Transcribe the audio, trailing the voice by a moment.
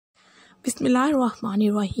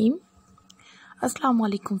बिस्मिल्लाहिर्रहमानिर्रहीम। अस्सलाम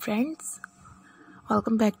वालेकुम friends,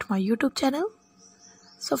 welcome back to my YouTube channel.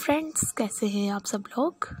 So friends, कैसे हैं आप सब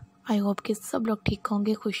लोग? आई होप कि सब लोग ठीक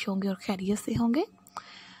होंगे, खुश होंगे और खैरियत से होंगे।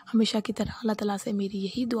 हमेशा की तरह अल्लाह ताला से मेरी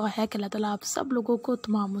यही दुआ है कि अल्लाह ताला आप सब लोगों को,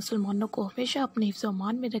 तमाम मुसलमानों को हमेशा अपने हिफ्ज़ व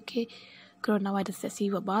अमान में रखे, कोरोना वायरस जैसी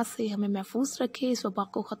वबा से हमें महफूज रखे, इस वबा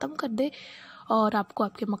को ख़त्म कर दे और आपको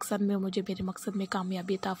आपके मकसद में, मुझे मेरे मकसद में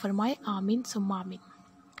कामयाबी अता फरमाए। आमीन सुम्मा आमीन।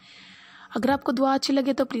 अगर आपको दुआ अच्छी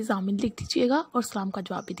लगे तो प्लीज़ आमीन लिख दीजिएगा और सलाम का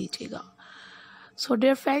जवाब भी दीजिएगा। सो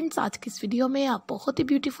डियर फ्रेंड्स, आज की इस वीडियो में आप बहुत ही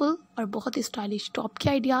ब्यूटीफुल और बहुत ही स्टाइलिश टॉप के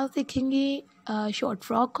आइडियाज़ देखेंगे। शॉर्ट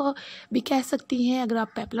फ्रॉक भी कह सकती हैं, अगर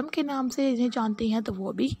आप पेपलम के नाम से इन्हें जानती हैं तो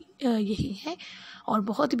वो भी यही हैं और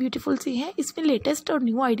बहुत ही ब्यूटीफुल सी हैं। इसमें लेटेस्ट और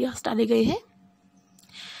न्यू आइडियाज़ डाले गए हैं।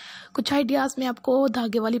 कुछ आइडियाज़ में आपको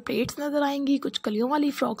धागे वाली प्लेट्स नज़र आएंगी, कुछ कलियों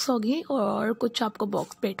वाली फ्रॉक्स होगी और कुछ आपको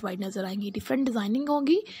बॉक्स प्लेट वाइज नज़र आएंगी। डिफरेंट डिज़ाइनिंग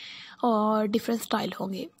होगी और डिफरेंट स्टाइल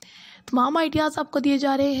होंगे। तमाम आइडियाज़ आपको दिए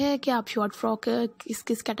जा रहे हैं कि आप शॉर्ट फ्रॉक किस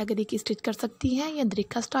किस कैटेगरी की स्टिच कर सकती हैं। या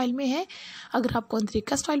अंद्रिका स्टाइल में है, अगर आपको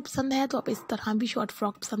अंद्रिका स्टाइल पसंद है तो आप इस तरह भी शॉर्ट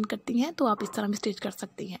फ्रॉक पसंद करती हैं तो आप इस तरह भी स्टिच कर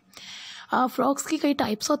सकती हैं। फ्रॉक्स की कई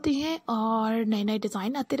टाइप्स होती हैं और नए नए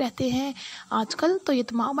डिज़ाइन आते रहते हैं आजकल। तो ये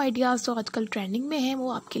तमाम आइडियाज़ जो आजकल ट्रेंडिंग में हैं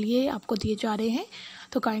वो आपके लिए आपको दिए जा रहे हैं।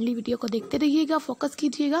 तो काइंडली वीडियो को देखते रहिएगा, फोकस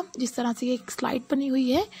कीजिएगा। जिस तरह से ये एक स्लाइड बनी हुई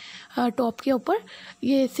है टॉप के ऊपर,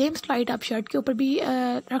 ये सेम स्लाइड आप शर्ट के ऊपर भी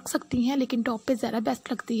रख सकती हैं, लेकिन टॉप पे ज़्यादा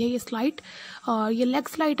बेस्ट लगती है ये स्लाइड। और ये लेग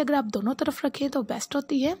स्लाइड अगर आप दोनों तरफ रखें तो बेस्ट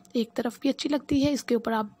होती है, एक तरफ भी अच्छी लगती है। इसके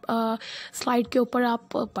ऊपर आप स्लाइड के ऊपर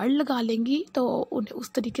आप पर्ल लगा लेंगी तो उन्हें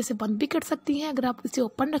उस तरीके से बंद भी कर सकती हैं। अगर आप इसे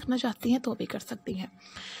ओपन रखना चाहती हैं तो भी कर सकती हैं।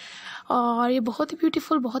 और ये बहुत ही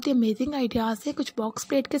ब्यूटीफुल, बहुत ही अमेजिंग आइडियाज़ है। कुछ बॉक्स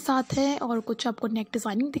प्लेट के साथ है और कुछ आपको नेक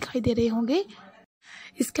डिज़ाइनिंग दिखाई दे रहे होंगे।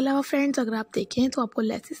 इसके अलावा फ्रेंड्स, अगर आप देखें तो आपको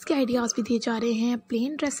लेसेस के आइडियाज़ भी दिए जा रहे हैं।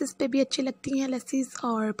 प्लेन ड्रेसेस पे भी अच्छी लगती हैं लेसेस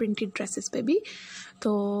और प्रिंटेड ड्रेसेस पे भी।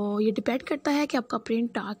 तो ये डिपेंड करता है कि आपका प्रिंट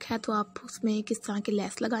डार्क है तो आप उसमें किस तरह की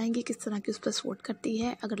लेस लगाएंगे, किस तरह की उस पर सूट करती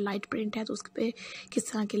है। अगर लाइट प्रिंट है तो उस पर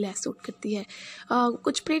किस तरह की लेस सूट करती है।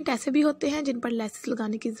 कुछ प्रिंट ऐसे भी होते हैं जिन पर लेसेस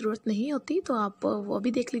लगाने की ज़रूरत नहीं होती, तो आप वो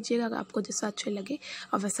भी देख लीजिएगा। अगर आपको जैसा अच्छे लगे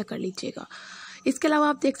आप वैसा कर लीजिएगा। इसके अलावा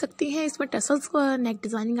आप देख सकती हैं इसमें टसल्स नेक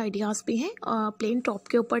डिज़ाइनिंग आइडियाज़ भी हैं। प्लेन टॉप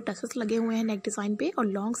के ऊपर टसल्स लगे हुए हैं नेक डिज़ाइन पे और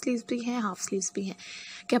लॉन्ग स्लीव्स भी हैं, हाफ स्लीव्स भी हैं।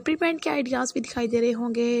 कैप्री पैंट के आइडियाज़ भी दिखाई दे रहे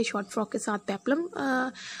होंगे। शॉर्ट फ्रॉक के साथ पेपलम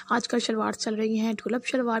आजकल शलवार चल रही हैं, ढोलप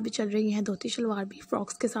शलवार भी चल रही हैं, धोती शलवार भी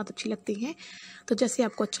फ्रॉक्स के साथ अच्छी लगती हैं। तो जैसे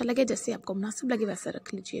आपको अच्छा लगे, जैसे आपको मुनासिब लगे वैसा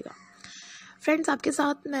रख लीजिएगा। फ्रेंड्स, आपके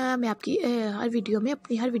साथ मैं आपकी हर वीडियो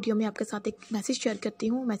में आपके साथ एक मैसेज शेयर करती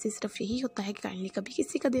हूँ। मैसेज सिर्फ यही होता है कि काइंडली कभी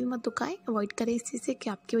किसी का दिल मत दुखाएं, अवॉइड करें इस चीज़ से कि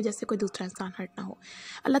आपकी वजह से कोई दूसरा इंसान हर्ट ना हो।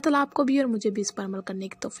 अल्लाह ताला आपको भी और मुझे भी इस पर अमल करने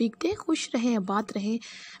की तौफीक दे। खुश रहें, आबाद रहें।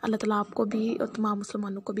 अल्लाह ताला आपको भी और तमाम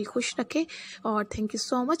मुसलमानों को भी खुश रखे। और थैंक यू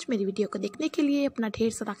सो मच मेरी वीडियो को देखने के लिए। अपना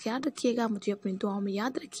ढेर सारा ख्याल रखिएगा, मुझे अपनी दुआओं में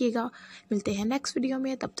याद रखिएगा। मिलते हैं नेक्स्ट वीडियो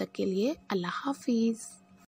में, तब तक के लिए अल्लाह हाफिज़।